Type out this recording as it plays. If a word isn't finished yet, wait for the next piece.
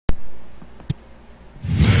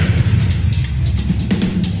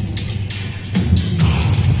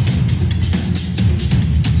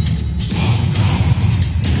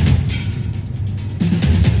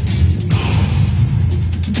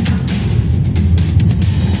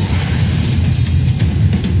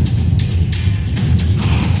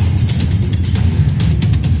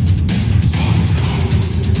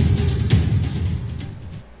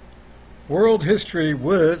World history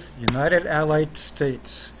with United Allied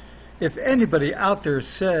States. If anybody out there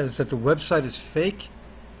says that the website is fake,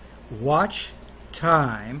 watch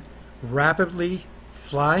time rapidly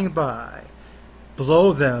flying by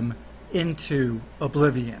blow them into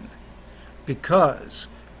oblivion, because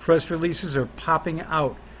press releases are popping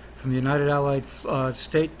out from the United Allied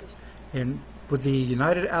States, and with the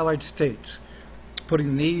United Allied States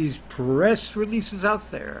putting these press releases out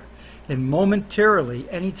there, and momentarily,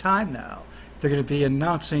 any time now, they're going to be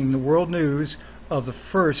announcing the world news of the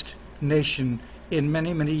first nation in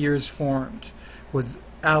many, many years formed, with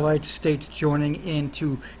Allied States joining in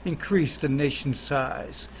to increase the nation's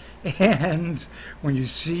size. And when you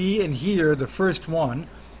see and hear the first one,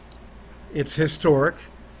 it's historic.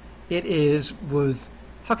 It is with,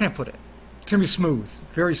 how can I put it? It's going to be smooth,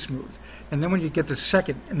 very smooth. And then when you get the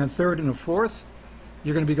second and the third and the fourth,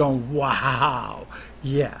 you're going to be going, wow,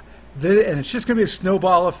 yeah. And it's just going to be a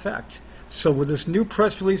snowball effect. So with this new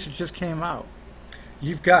press release that just came out,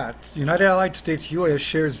 you've got the United Allied States, UAS,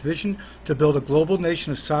 shares vision to build a global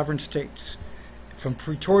nation of sovereign states from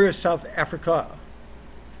Pretoria, South Africa.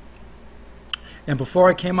 And before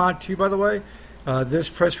I came on to you, by the way, this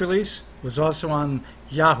press release was also on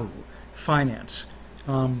Yahoo Finance.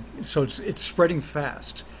 So it's spreading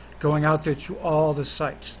fast, going out there to all the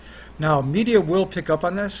sites. Now, media will pick up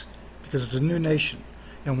on this because it's a new nation.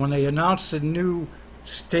 And when they announce the new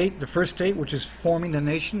state, the first state, which is forming the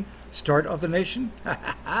nation, start of the nation,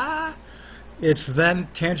 it's then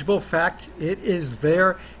tangible fact. It is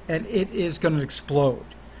there, and it is going to explode.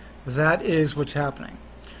 That is what's happening.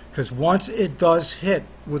 Because once it does hit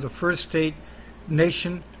with the first state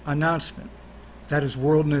nation announcement, that is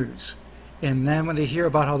world news. And then when they hear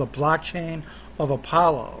about how the blockchain of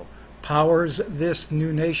Apollo powers this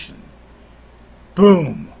new nation,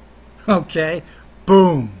 boom, okay,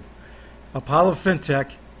 boom. Apollo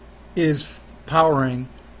FinTech is powering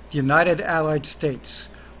the United Allied States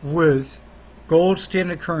with gold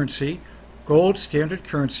standard currency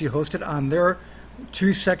hosted on their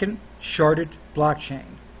 2-second sharded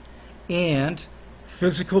blockchain, and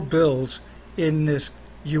physical bills in this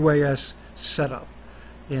UAS setup.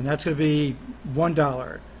 And that's going to be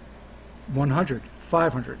 $1, 100,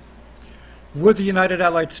 500. With the United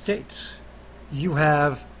Allied States, you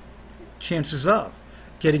have chances of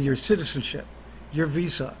getting your citizenship, your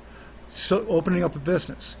visa, so opening up a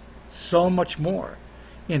business, so much more.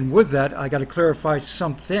 And with that, I got to clarify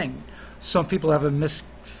something. Some people have a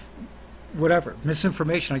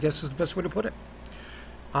misinformation, I guess is the best way to put it.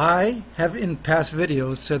 I have in past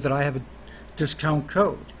videos said that I have a discount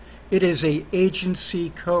code. It is an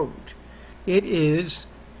agency code. It is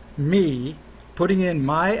me putting in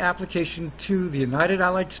my application to the United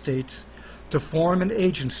Allied States to form an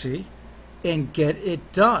agency and get it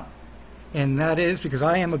done. And that is because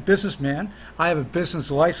I am a businessman. I have a business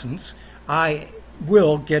license. I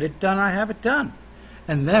will get it done. I have it done.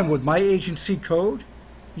 And then with my agency code,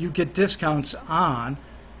 you get discounts on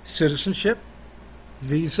citizenship,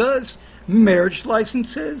 visas, marriage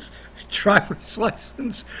licenses, driver's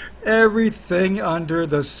license, everything under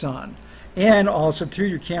the sun. And also, too,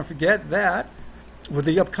 you can't forget that with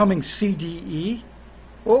the upcoming CDE,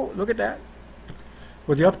 oh, look at that.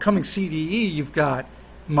 With the upcoming CDE, you've got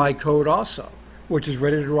my code also, which is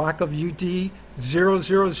ready to rock of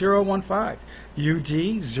UD00015.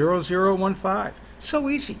 UD0015. So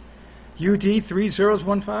easy.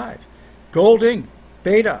 UD3015. Gold Ink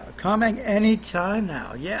Beta coming anytime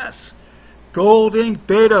now. Yes. Gold Ink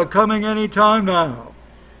Beta coming anytime now.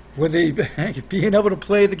 With the being able to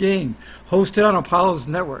play the game. Hosted on Apollo's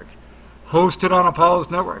network. Hosted on Apollo's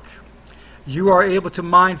network. You are able to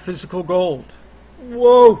mine physical gold.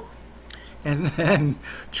 Whoa! And then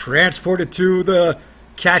transport it to the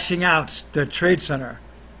cashing outs, the trade center.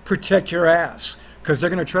 Protect your ass, because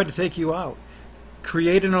they're going to try to take you out.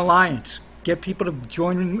 Create an alliance. Get people to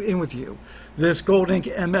join in with you. This Gold Ink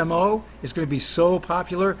MMO is going to be so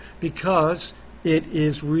popular because it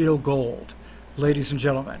is real gold, ladies and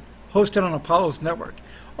gentlemen. Hosted on Apollo's network.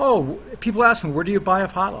 Oh, people ask me, where do you buy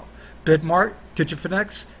Apollo? BITMMART,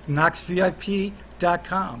 DigiFinex,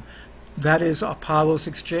 KnoxVIP.com. That is Apollo's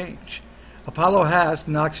exchange. Apollo has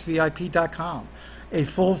KnoxVIP.com, a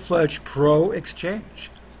full-fledged pro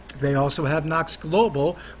exchange. They also have Knox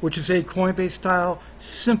Global, which is a Coinbase-style,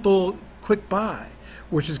 simple, quick buy,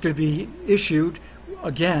 which is going to be issued,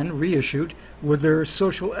 again, reissued, with their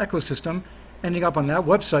social ecosystem, ending up on that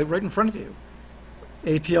website right in front of you.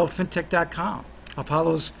 APLFintech.com,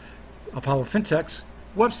 Apollo FinTech's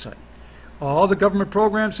website. all the government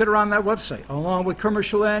programs that are on that website, along with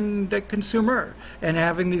commercial and consumer, and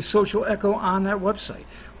having the social echo on that website,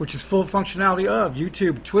 which is full functionality of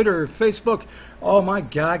YouTube, Twitter, Facebook, oh my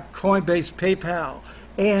God, Coinbase, PayPal,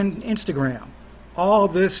 and Instagram.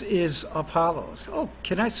 All this is Apollo's. Oh,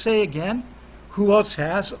 can I say again, who else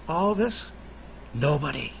has all this?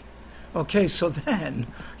 Nobody. Okay, so then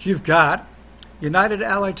you've got United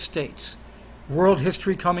Allied States, world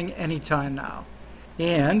history coming anytime now.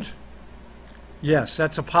 And yes,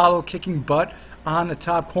 that's Apollo kicking butt on the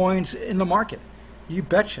top coins in the market. You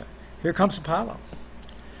betcha. Here comes Apollo.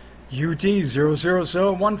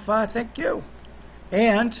 UD00015, thank you.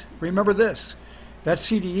 And remember this, that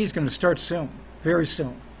CDE is going to start soon, very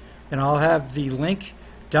soon. And I'll have the link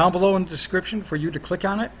down below in the description for you to click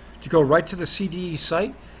on it to go right to the CDE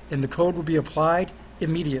site, and the code will be applied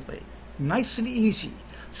immediately. Nice and easy,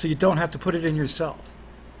 so you don't have to put it in yourself.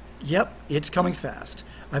 Yep, it's coming fast.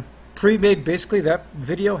 I've pre-made, basically that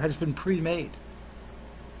video has been pre-made.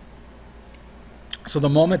 So the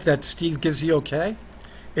moment that Steve gives the okay,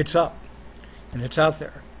 it's up and it's out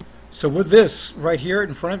there. So with this right here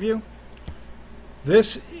in front of you,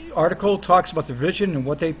 this article talks about the vision and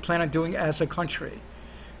what they plan on doing as a country.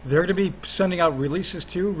 They're going to be sending out releases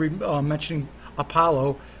too, mentioning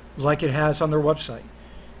Apollo like it has on their website.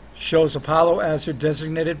 Shows Apollo as their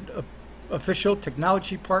designated official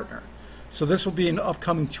technology partner. So this will be in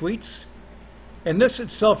upcoming tweets. And this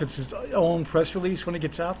itself is its own press release when it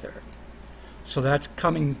gets out there. So that's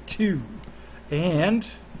coming too. And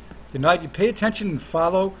pay attention and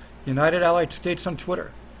follow United Allied States on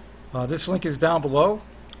Twitter. This link is down below.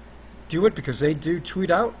 Do it because they do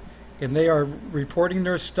tweet out and they are reporting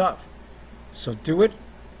their stuff. So do it,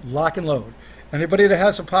 lock and load. Anybody that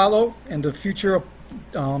has Apollo and the future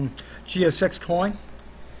GSX coin,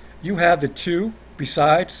 you have the two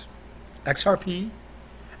besides XRP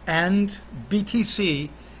and BTC.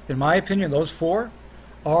 In my opinion, those four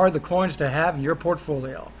are the coins to have in your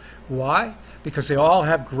portfolio. Why? Because they all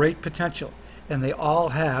have great potential, and they all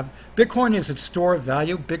have, Bitcoin is its store of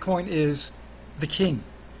value. Bitcoin is the king.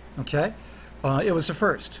 Okay? It was the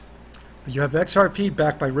first. You have XRP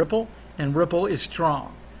backed by Ripple, and Ripple is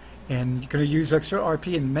strong. And you're going to use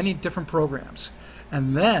XRP in many different programs.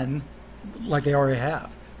 And then, like they already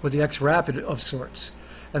have, with the XRapid of sorts.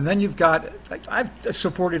 And then you've got, I've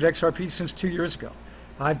supported XRP since 2 years ago.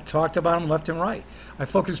 I've talked about them left and right. I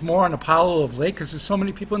focus more on Apollo of late because there's so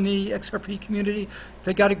many people in the XRP community,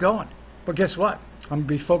 they got it going. But guess what? I'm going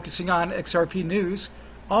to be focusing on XRP news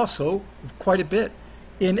also quite a bit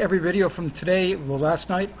in every video from today, well, last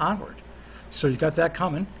night onward. So you got that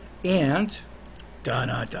coming. And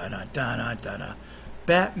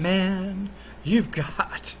Batman, you've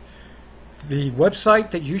got the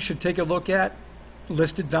website that you should take a look at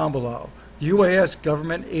listed down below. UAS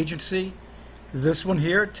government agency. This one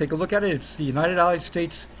here, take a look at it. It's the United Allied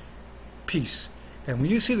States piece. And when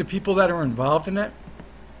you see the people that are involved in it,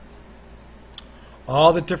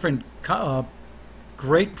 all the different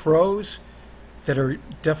great pros that are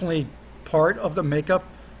definitely part of the makeup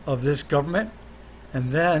of this government,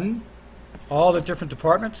 and then all the different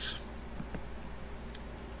departments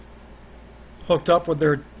hooked up with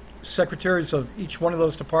their secretaries of each one of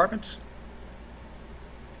those departments.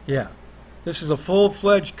 Yeah, this is a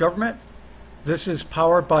full-fledged government. This is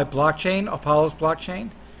powered by blockchain, Apollo's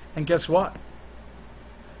blockchain. And guess what?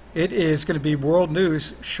 It is going to be world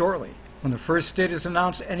news shortly. When the first date is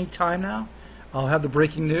announced any time now, I'll have the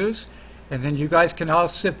breaking news. And then you guys can all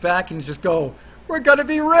sit back and just go, we're going to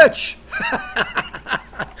be rich.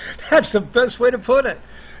 That's the best way to put it.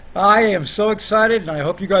 I am so excited, and I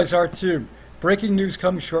hope you guys are too. Breaking news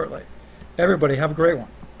coming shortly. Everybody, have a great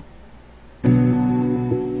one.